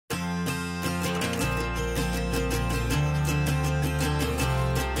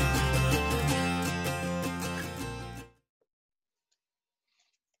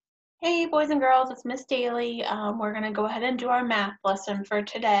Hey boys and girls, it's Miss Daly. We're going to go ahead and do our math lesson for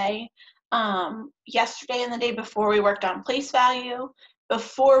today. Yesterday and the day before we worked on place value.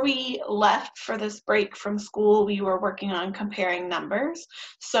 Before we left for this break from school, we were working on comparing numbers.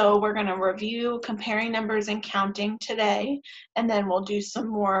 So we're going to review comparing numbers and counting today, and then we'll do some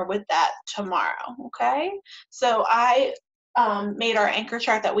more with that tomorrow, okay? So I made our anchor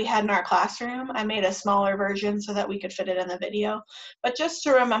chart that we had in our classroom. I made a smaller version so that we could fit it in the video. But just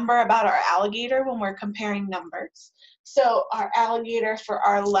to remember about our alligator when we're comparing numbers. So our alligator for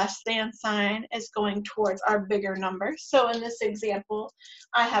our less than sign is going towards our bigger number. So in this example,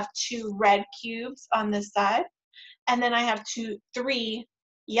 I have 2 red cubes on this side, and then I have 3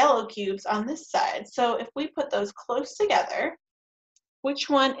 yellow cubes on this side. So if we put those close together, which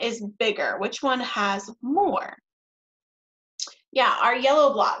one is bigger? Which one has more? Yeah, our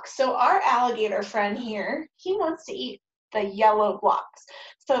yellow blocks. So our alligator friend here, he wants to eat the yellow blocks.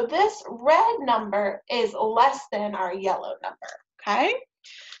 So this red number is less than our yellow number, okay?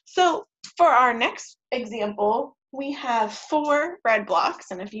 So for our next example, we have 4 red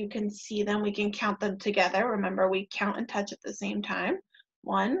blocks, and if you can see them, we can count them together. Remember, we count and touch at the same time.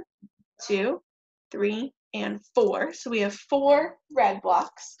 1, 2, 3, and 4. So we have 4 red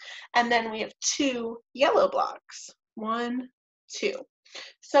blocks, and then we have 2 yellow blocks. 1, 2.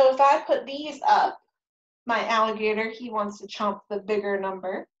 So if I put these up, my alligator, he wants to chomp the bigger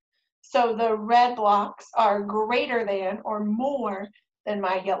number. So the red blocks are greater than or more than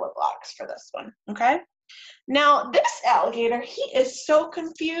my yellow blocks for this one, okay? Now this alligator, he is so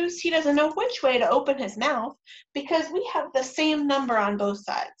confused. He doesn't know which way to open his mouth because we have the same number on both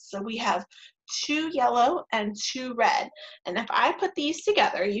sides. So we have 2 yellow and 2 red. And if I put these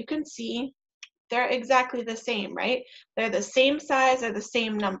together, you can see they're exactly the same, right? They're the same size or the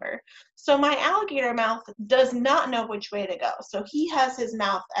same number. So my alligator mouth does not know which way to go. So he has his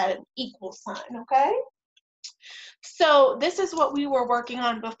mouth at an equal sign, okay? So this is what we were working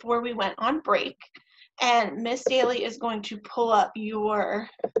on before we went on break. And Miss Daly is going to pull up your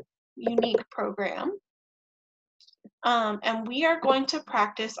unique program. And we are going to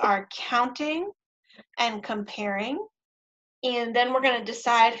practice our counting and comparing. And then we're going to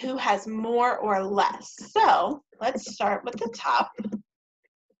decide who has more or less. So let's start with the top.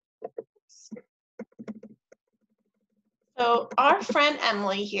 So our friend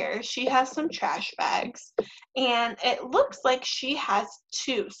Emily here, she has some trash bags, and it looks like she has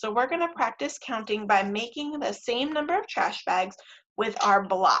 2. So we're going to practice counting by making the same number of trash bags with our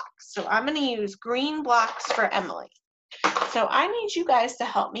blocks. So I'm going to use green blocks for Emily. So I need you guys to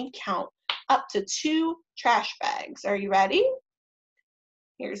help me count up to 2 trash bags. Are you ready?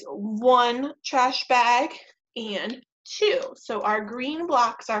 Here's 1 trash bag and 2. So our green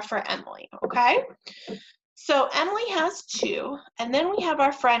blocks are for Emily, okay? So Emily has 2, and then we have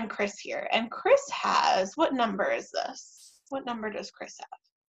our friend Chris here. And Chris has, what number is this? What number does Chris have?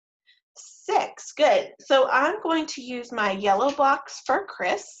 6, good. So I'm going to use my yellow blocks for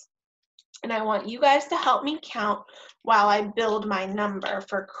Chris, and I want you guys to help me count while I build my number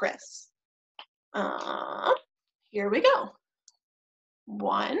for Chris. Here we go.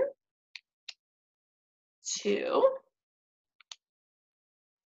 1, 2,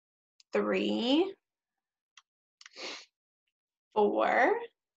 3, 4,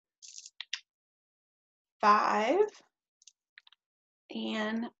 5,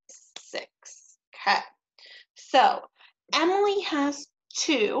 and 6. Okay. So Emily has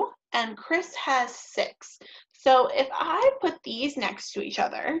 2 and Chris has 6. So if I put these next to each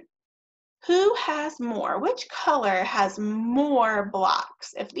other, who has more? Which color has more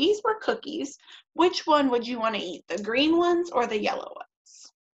blocks? If these were cookies, which one would you want to eat? The green ones or the yellow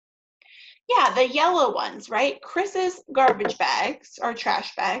ones? Yeah, the yellow ones, right? Chris's garbage bags or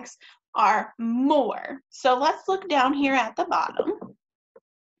trash bags are more. So let's look down here at the bottom.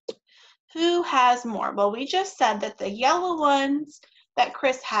 Who has more? Well, we just said that the yellow ones that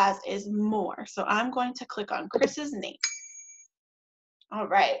Chris has is more. So I'm going to click on Chris's name. All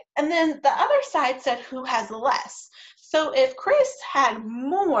right, and then the other side said who has less. So if Chris had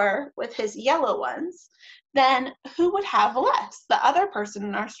more with his yellow ones, then who would have less? The other person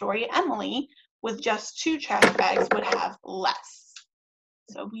in our story, Emily, with just 2 trash bags would have less.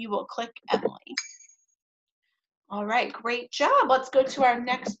 So we will click Emily. All right, great job. Let's go to our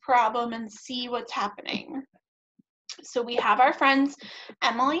next problem and see what's happening. So we have our friends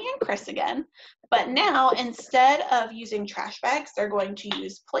Emily and Chris again, but now instead of using trash bags, they're going to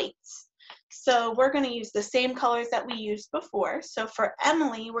use plates. So we're going to use the same colors that we used before. So for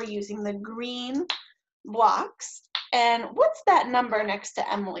Emily, we're using the green blocks. And what's that number next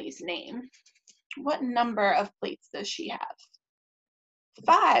to Emily's name? What number of plates does she have?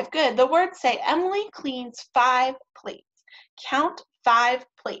 5. Good. The words say Emily cleans 5 plates. Count 5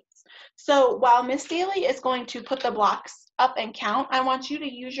 plates. So while Miss Daly is going to put the blocks up and count, I want you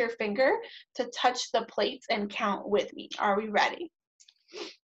to use your finger to touch the plates and count with me. Are we ready?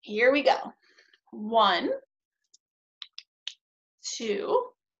 Here we go. 1, 2,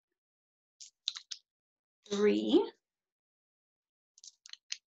 3,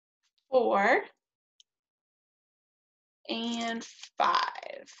 4, and 5.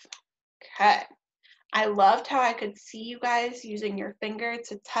 Okay. I loved how I could see you guys using your finger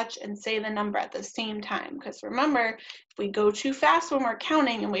to touch and say the number at the same time. Because remember, if we go too fast when we're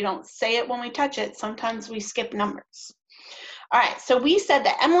counting and we don't say it when we touch it, sometimes we skip numbers. All right, so we said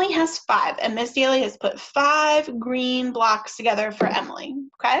that Emily has 5, and Miss Daly has put 5 green blocks together for Emily,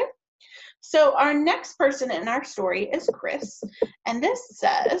 okay? So our next person in our story is Chris, and this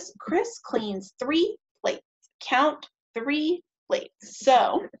says Chris cleans 3 plates. Count 3 plates.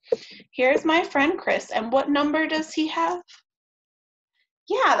 So here's my friend Chris, and what number does he have?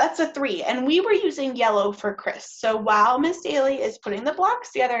 Yeah, that's a 3, and we were using yellow for Chris. So while Miss Daly is putting the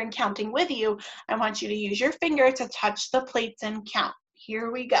blocks together and counting with you, I want you to use your finger to touch the plates and count.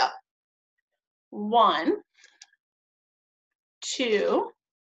 Here we go. 1, 2,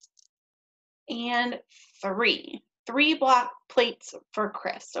 and 3. 3 block plates for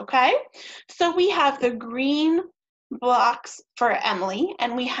Chris, okay? So we have the green blocks for Emily,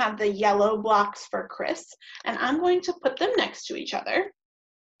 and we have the yellow blocks for Chris, and I'm going to put them next to each other.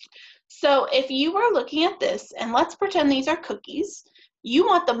 So if you were looking at this, and let's pretend these are cookies, you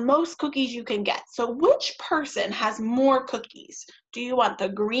want the most cookies you can get. So which person has more cookies? Do you want the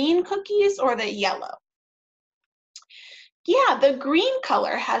green cookies or the yellow? Yeah, the green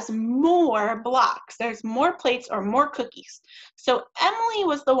color has more blocks. There's more plates or more cookies. So Emily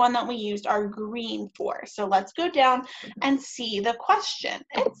was the one that we used our green for. So let's go down and see the question.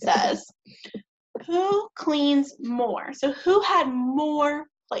 It says, who cleans more? So who had more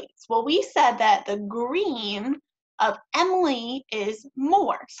plates? Well, we said that the green of Emily is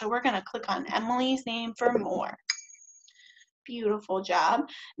more. So we're going to click on Emily's name for more. Beautiful job.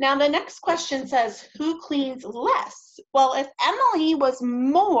 Now the next question says, who cleans less? Well, if Emily was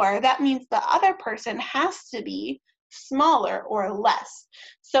more, that means the other person has to be smaller or less.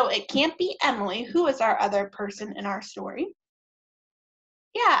 So it can't be Emily. Who is our other person in our story?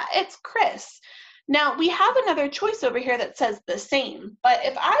 Yeah, it's Chris. Now we have another choice over here that says the same, but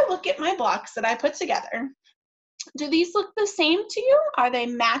if I look at my blocks that I put together, do these look the same to you? Are they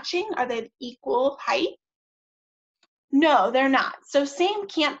matching? Are they equal height? No, they're not. So same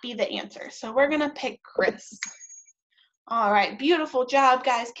can't be the answer. So we're going to pick Chris. All right, beautiful job,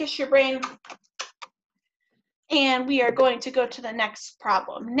 guys. Kiss your brain. And we are going to go to the next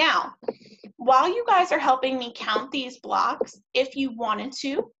problem. Now, while you guys are helping me count these blocks, if you wanted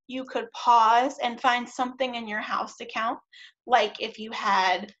to, you could pause and find something in your house to count. Like if you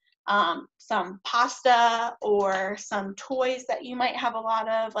had some pasta or some toys that you might have a lot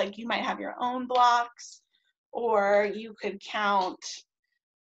of, like you might have your own blocks. Or you could count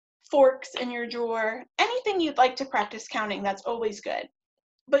forks in your drawer. Anything you'd like to practice counting, that's always good.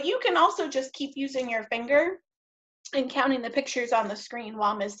 But you can also just keep using your finger and counting the pictures on the screen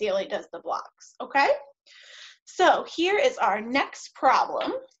while Ms. Daly does the blocks, okay? So here is our next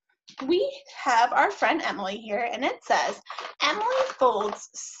problem. We have our friend Emily here, and it says, Emily folds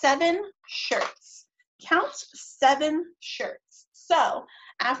 7 shirts. Count 7 shirts. So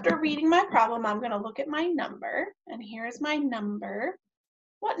after reading my problem, I'm going to look at my number, and here's my number.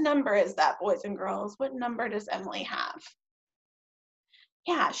 What number is that, boys and girls? What number does Emily have?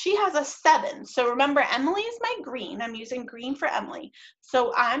 Yeah, she has a 7. So remember, Emily is my green. I'm using green for Emily.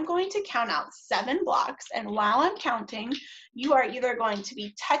 So I'm going to count out 7 blocks, and while I'm counting, you are either going to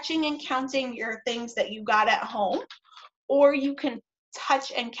be touching and counting your things that you got at home, or you can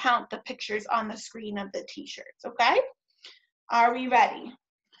touch and count the pictures on the screen of the t-shirts, okay? Are we ready?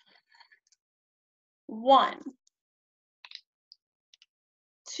 1,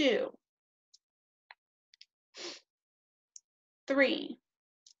 2, 3,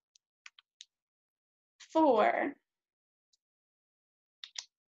 4,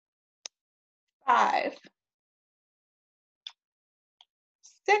 5,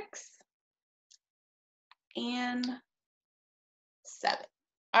 6, and 7.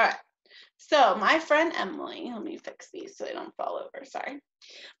 All right. So my friend Emily, let me fix these so they don't fall over, sorry.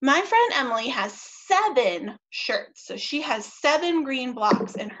 My friend Emily has 7 shirts. So she has 7 green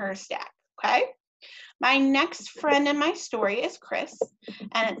blocks in her stack, okay? My next friend in my story is Chris,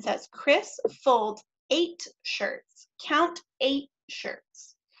 and it says Chris folds 8 shirts. Count 8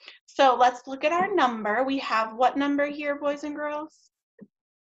 shirts. So let's look at our number. We have what number here, boys and girls?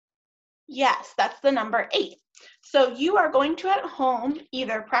 Yes, that's the number 8. So you are going to at home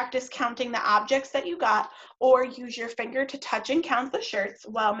either practice counting the objects that you got or use your finger to touch and count the shirts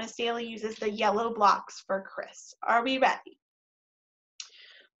while Miss Daly uses the yellow blocks for Chris. Are we ready?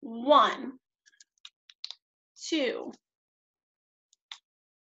 1, 2,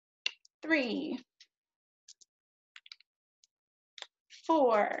 3,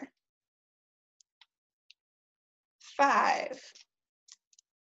 4, 5,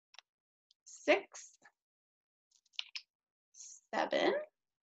 6, 7,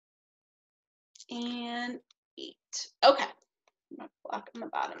 and 8. Okay, my block on the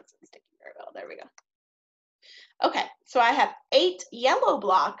bottom isn't sticking very well. There we go. Okay, so I have 8 yellow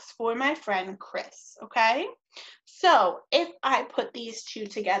blocks for my friend Chris, okay? So if I put these two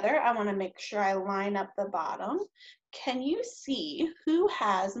together, I want to make sure I line up the bottom. Can you see who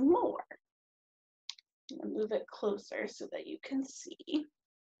has more? I'm going to move it closer so that you can see.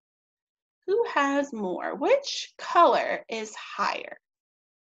 Who has more? Which color is higher?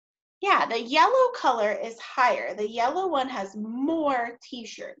 Yeah, the yellow color is higher. The yellow one has more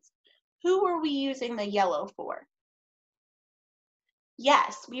t-shirts. Who were we using the yellow for?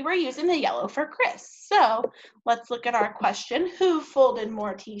 Yes, we were using the yellow for Chris. So let's look at our question. Who folded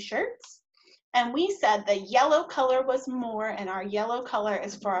more t-shirts? And we said the yellow color was more, and our yellow color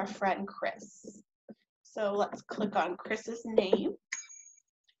is for our friend Chris. So let's click on Chris's name.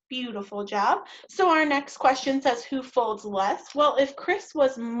 Beautiful job. So our next question says, who folds less? Well, if Chris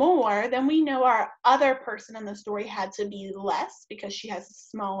was more, then we know our other person in the story had to be less because she has a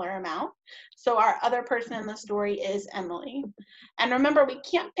smaller amount. So our other person in the story is Emily. And remember, we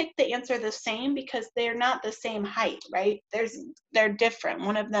can't pick the answer the same because they're not the same height, right? They're different.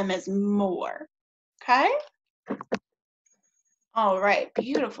 One of them is more. Okay? All right.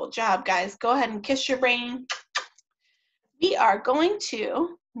 Beautiful job, guys. Go ahead and kiss your brain. We are going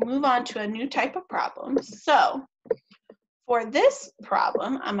to move on to a new type of problem. So for this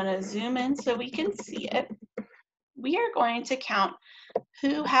problem, I'm going to zoom in so we can see it. We are going to count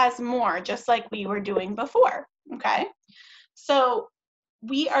who has more, just like we were doing before, okay? So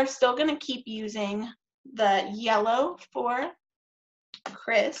we are still going to keep using the yellow for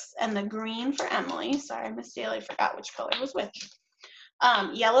Chris and the green for Emily. Sorry, Miss Daly forgot which color was which.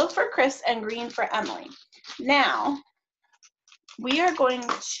 Yellow for Chris and green for Emily. Now, we are going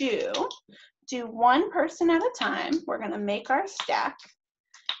to do one person at a time. We're going to make our stack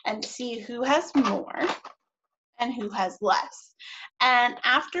and see who has more and who has less. And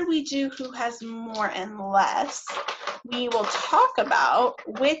after we do who has more and less, we will talk about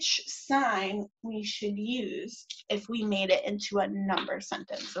which sign we should use if we made it into a number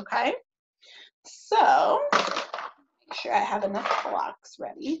sentence, okay? So, make sure I have enough blocks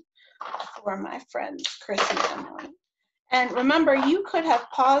ready for my friends Chris and Emily. And remember, you could have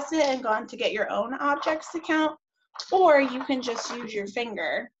paused it and gone to get your own objects to count, or you can just use your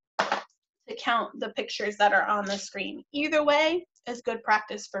finger to count the pictures that are on the screen. Either way is good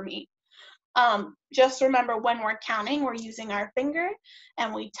practice for me. Just remember, when we're counting, we're using our finger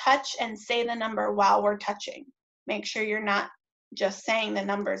and we touch and say the number while we're touching. Make sure you're not just saying the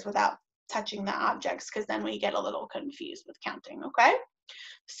numbers without touching the objects, because then we get a little confused with counting, okay?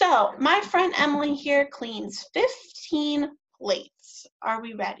 So my friend Emily here cleans 15 plates. Are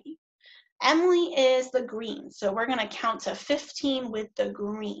we ready? Emily is the green, so we're going to count to 15 with the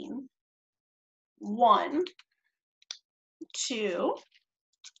green. 1, 2,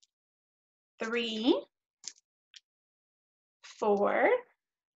 3, 4,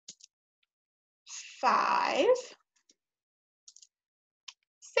 5,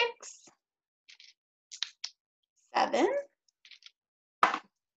 6, 7,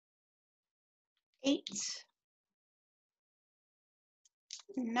 8,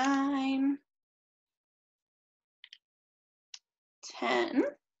 9, 10,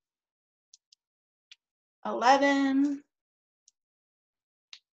 11,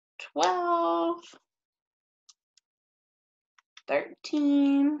 12,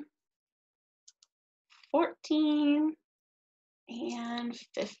 13, 14, and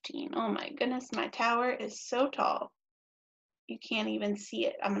 15. Oh my goodness, my tower is so tall. You can't even see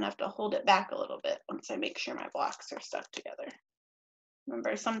it. I'm gonna have to hold it back a little bit once I make sure my blocks are stuck together.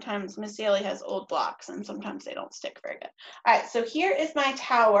 Remember, sometimes Miss Daly has old blocks and sometimes they don't stick very good. All right, so here is my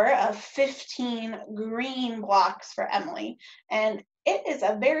tower of 15 green blocks for Emily. And it is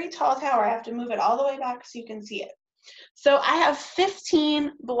a very tall tower. I have to move it all the way back so you can see it. So I have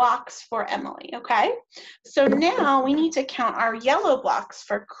 15 blocks for Emily, okay? So now we need to count our yellow blocks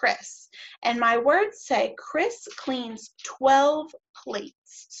for Chris. And my words say Chris cleans 12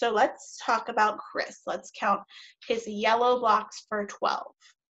 plates. So let's talk about Chris. Let's count his yellow blocks for 12.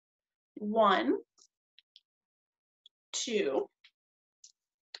 1, 2,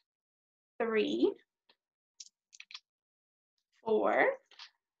 3, 4,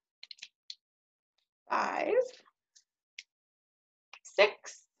 5,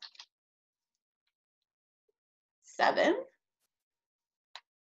 6, 7,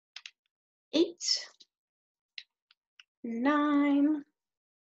 8, 9,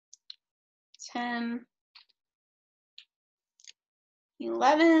 10,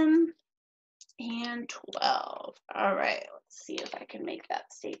 11, and 12. All right, let's see if I can make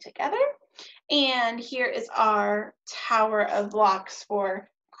that stay together. And here is our tower of blocks for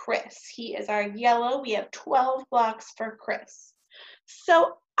Chris. He is our yellow. We have 12 blocks for Chris.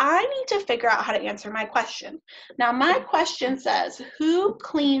 So I need to figure out how to answer my question. Now my question says, who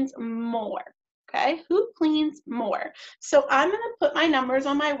cleans more? Okay, who cleans more? So I'm going to put my numbers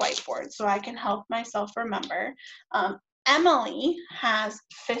on my whiteboard so I can help myself remember. Emily has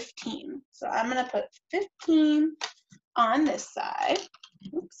 15. So I'm going to put 15 on this side.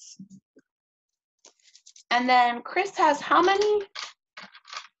 Oops. And then Chris has how many?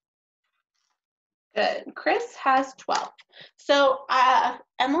 Good. Chris has 12. So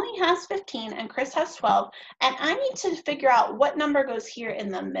Emily has 15 and Chris has 12. And I need to figure out what number goes here in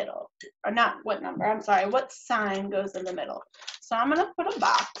the middle. Or not what number, I'm sorry, what sign goes in the middle. So I'm going to put a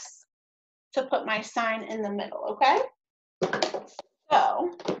box to put my sign in the middle, okay?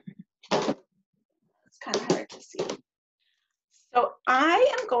 So, it's kind of hard to see. So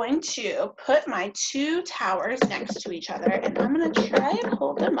I am going to put my two towers next to each other and I'm going to try and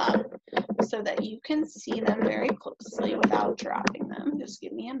hold them up so that you can see them very closely without dropping them. Just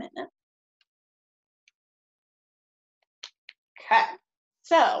give me a minute. Okay,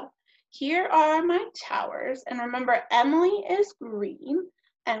 so here are my towers. And remember, Emily is green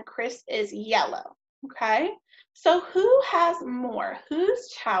and Chris is yellow. Okay, so who has more?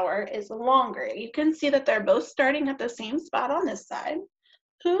 Whose tower is longer? You can see that they're both starting at the same spot on this side.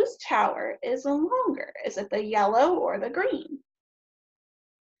 Whose tower is longer? Is it the yellow or the green?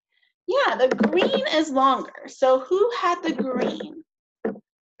 Yeah, the green is longer. So who had the green?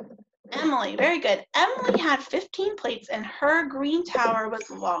 Emily, very good. Emily had 15 plates and her green tower was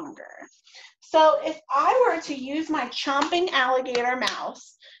longer. So if I were to use my chomping alligator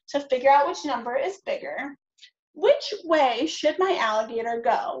mouse to figure out which number is bigger, which way should my alligator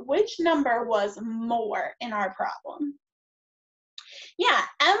go? Which number was more in our problem? Yeah,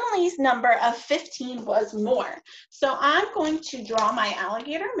 Emily's number of 15 was more. So I'm going to draw my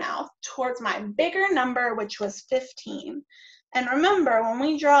alligator mouth towards my bigger number, which was 15. And remember, when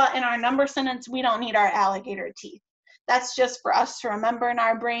we draw in our number sentence, we don't need our alligator teeth. That's just for us to remember in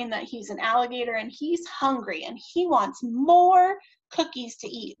our brain that he's an alligator and he's hungry and he wants more cookies to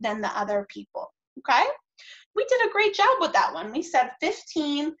eat than the other people, okay? We did a great job with that one. We said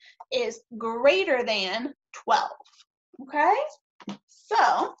 15 is greater than 12, okay?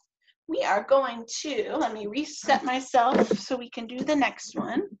 So we are going to, let me reset myself so we can do the next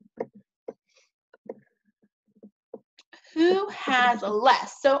one. Who has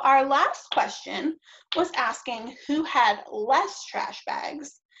less? So our last question was asking who had less trash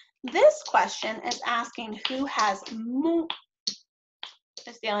bags. This question is asking who has more.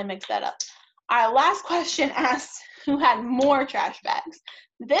 Miss Daly mixed that up. Our last question asked who had more trash bags.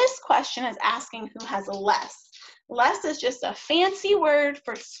 This question is asking who has less. Less is just a fancy word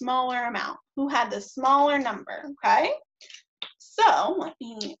for smaller amount. Who had the smaller number, okay? So let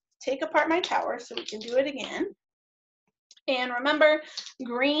me take apart my tower so we can do it again. And remember,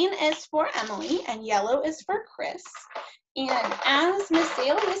 green is for Emily and yellow is for Chris. And as Miss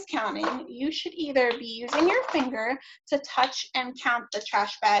Daly is counting, you should either be using your finger to touch and count the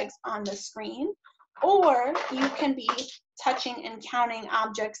trash bags on the screen, or you can be touching and counting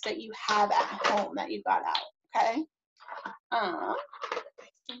objects that you have at home that you got out, okay? I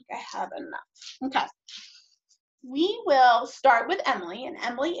think I have enough. Okay. We will start with Emily, and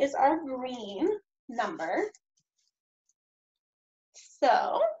Emily is our green number.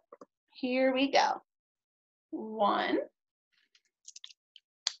 So here we go. 1,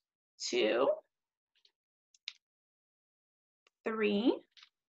 2, 3,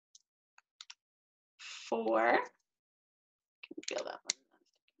 4. Can you feel that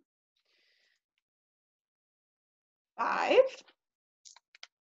one? 5,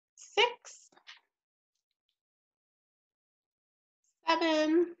 6,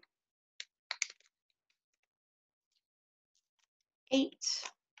 7, 8.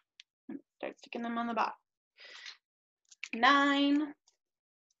 Start sticking them on the bottom. 9,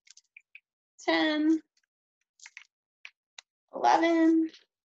 10, 11,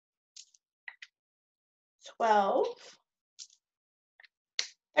 12,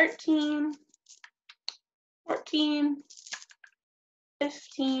 13, 14,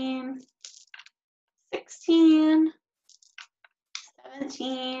 15, 16,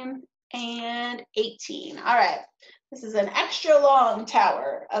 17, and 18. All right, this is an extra long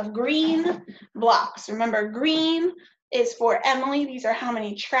tower of green blocks. Remember, green is for Emily. These are how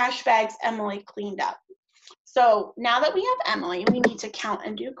many trash bags Emily cleaned up. So now that we have Emily, we need to count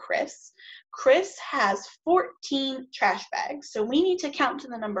and do Chris. Chris has 14 trash bags. So we need to count to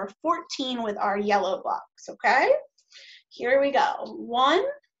the number 14 with our yellow blocks, okay? Here we go. 1,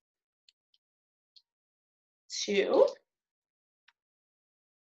 2,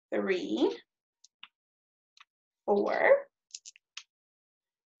 3, 4,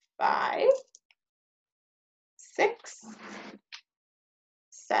 5, 6,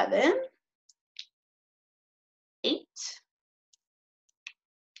 7, 8,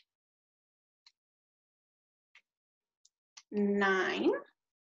 9,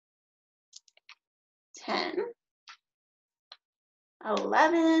 10,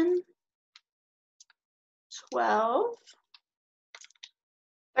 11, 12,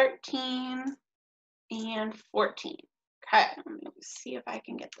 13, and 14. Okay, let me see if I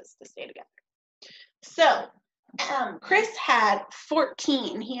can get this to stay together. So Chris had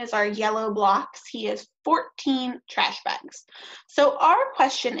 14. He has our yellow blocks. He has 14 trash bags. So our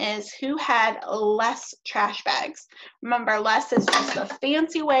question is, who had less trash bags? Remember, less is just a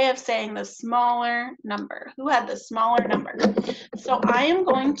fancy way of saying the smaller number. Who had the smaller number? So I am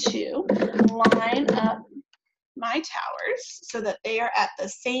going to line up my towers so that they are at the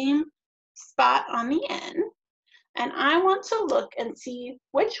same spot on the end. And I want to look and see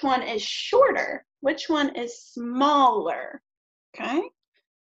which one is shorter, which one is smaller, okay?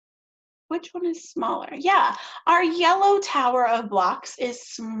 Which one is smaller? Yeah, our yellow tower of blocks is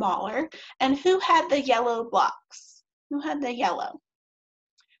smaller. And who had the yellow blocks? Who had the yellow?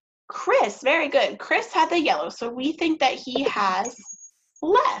 Chris, very good. Chris had the yellow, so we think that he has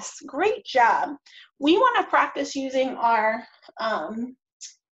less. Great job. We want to practice using our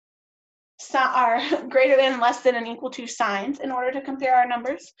greater than, less than, and equal to signs in order to compare our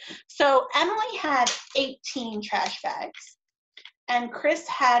numbers. So Emily had 18 trash bags and Chris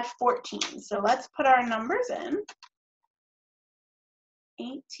had 14. So let's put our numbers in.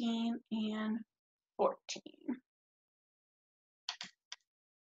 18 and 14.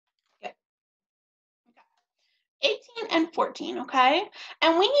 Good. 18 and 14, okay?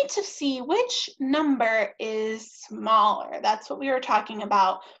 And we need to see which number is smaller. That's what we were talking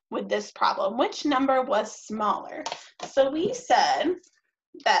about with this problem. Which number was smaller? So we said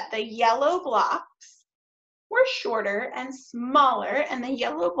that the yellow blocks were shorter and smaller, and the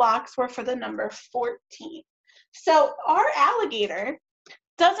yellow blocks were for the number 14. So our alligator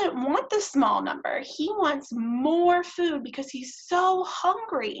doesn't want the small number. He wants more food because he's so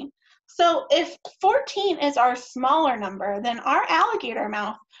hungry. So if 14 is our smaller number, then our alligator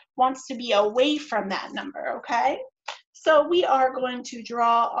mouth wants to be away from that number, okay? So we are going to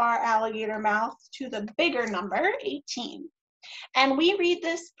draw our alligator mouth to the bigger number, 18. And we read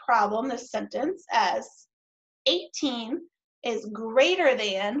this problem, this sentence, as 18 is greater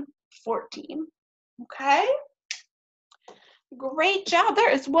than 14, okay? Great job. There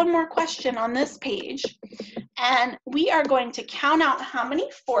is one more question on this page, and we are going to count out how many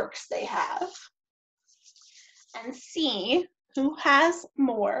forks they have and see who has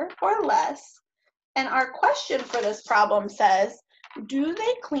more or less. And our question for this problem says, do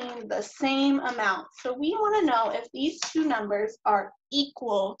they clean the same amount? So we want to know if these two numbers are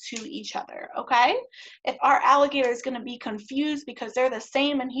equal to each other, okay? If our alligator is going to be confused because they're the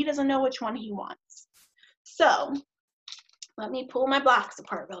same and he doesn't know which one he wants. So let me pull my blocks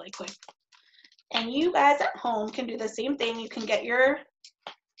apart really quick. And you guys at home can do the same thing. You can get your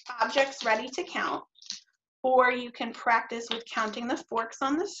objects ready to count, or you can practice with counting the forks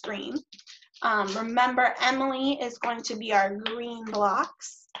on the screen. Remember, Emily is going to be our green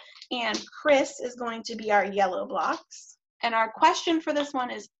blocks, and Chris is going to be our yellow blocks. And our question for this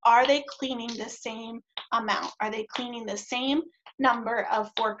one is, are they cleaning the same amount? Are they cleaning the same number of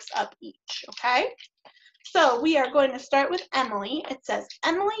forks up each, okay? So we are going to start with Emily. It says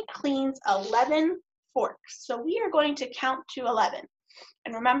Emily cleans 11 forks. So we are going to count to 11.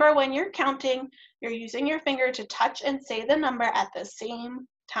 And remember, when you're counting, you're using your finger to touch and say the number at the same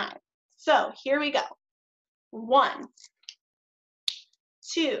time. So here we go. 1,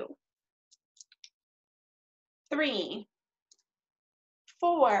 2, 3,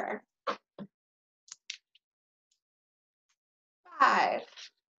 4, 5,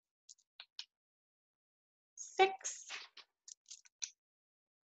 6,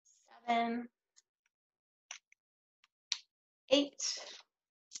 7, 8,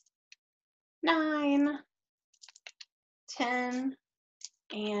 9, 10,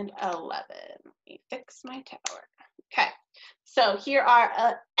 and 11. Let me fix my tower. Okay, so here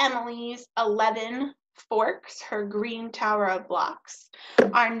are Emily's 11 forks, her green tower of blocks.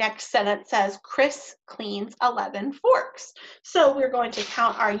 Our next sentence says, Chris cleans 11 forks. So we're going to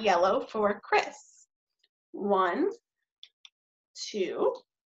count our yellow for Chris. 1, 2,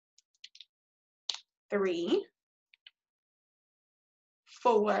 3,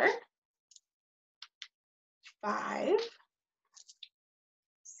 4, 5,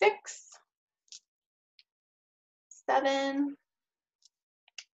 6, 7,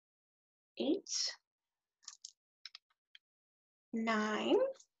 8, 9,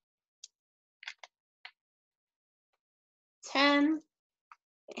 10,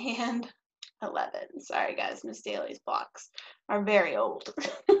 and 11. Sorry guys, Miss Daly's blocks are very old.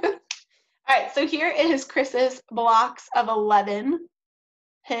 All right, so here is Chris's blocks of 11.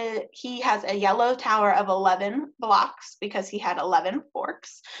 He has a yellow tower of 11 blocks because he had 11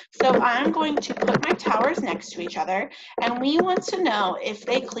 forks. So I'm going to put my towers next to each other, and we want to know if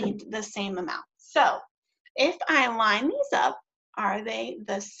they cleaned the same amount. So if I line these up, are they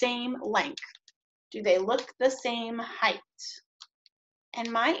the same length? Do they look the same height? And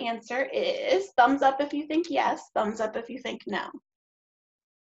my answer is thumbs up if you think yes, thumbs up if you think no.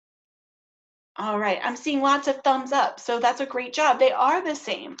 All right, I'm seeing lots of thumbs up, so that's a great job. They are the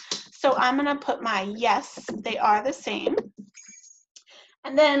same. So I'm gonna put my yes, they are the same.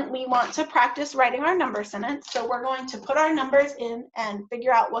 And then we want to practice writing our number sentence. So we're going to put our numbers in and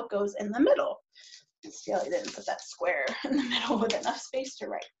figure out what goes in the middle. Still, I didn't put that square in the middle with enough space to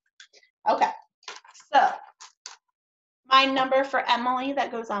write. Okay, so my number for Emily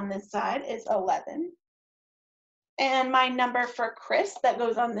that goes on this side is 11. And my number for Chris that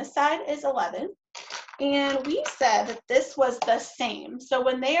goes on this side is 11. And we said that this was the same. So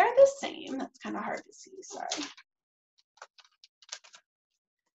when they are the same, that's kind of hard to see, sorry.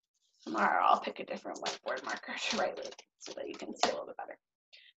 Tomorrow I'll pick a different whiteboard marker to write with so that you can see a little bit better.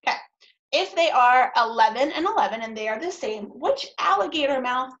 Okay, if they are 11 and 11 and they are the same, which alligator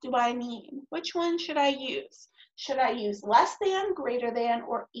mouth do I mean? Which one should I use? Should I use less than, greater than,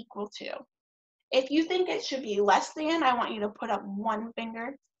 or equal to? If you think it should be less than, I want you to put up 1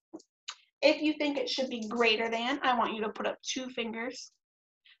 finger. If you think it should be greater than, I want you to put up 2 fingers.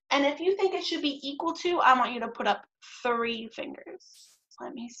 And if you think it should be equal to, I want you to put up 3 fingers.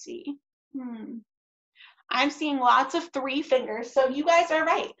 Let me see. I'm seeing lots of 3 fingers, so you guys are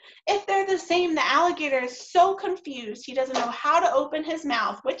right. If they're the same, the alligator is so confused. He doesn't know how to open his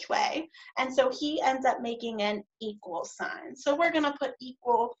mouth, which way, and so he ends up making an equal sign. So we're gonna put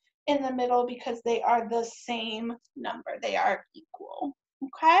equal in the middle because they are the same number. They are equal,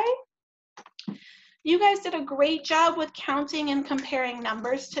 okay? You guys did a great job with counting and comparing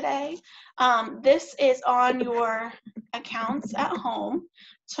numbers today. This is on your accounts at home.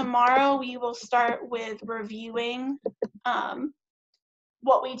 Tomorrow we will start with reviewing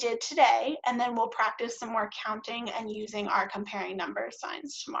what we did today, and then we'll practice some more counting and using our comparing number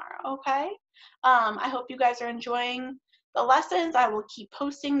signs tomorrow, okay? I hope you guys are enjoying the lessons. I will keep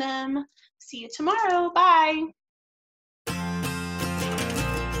posting them. See you tomorrow. Bye.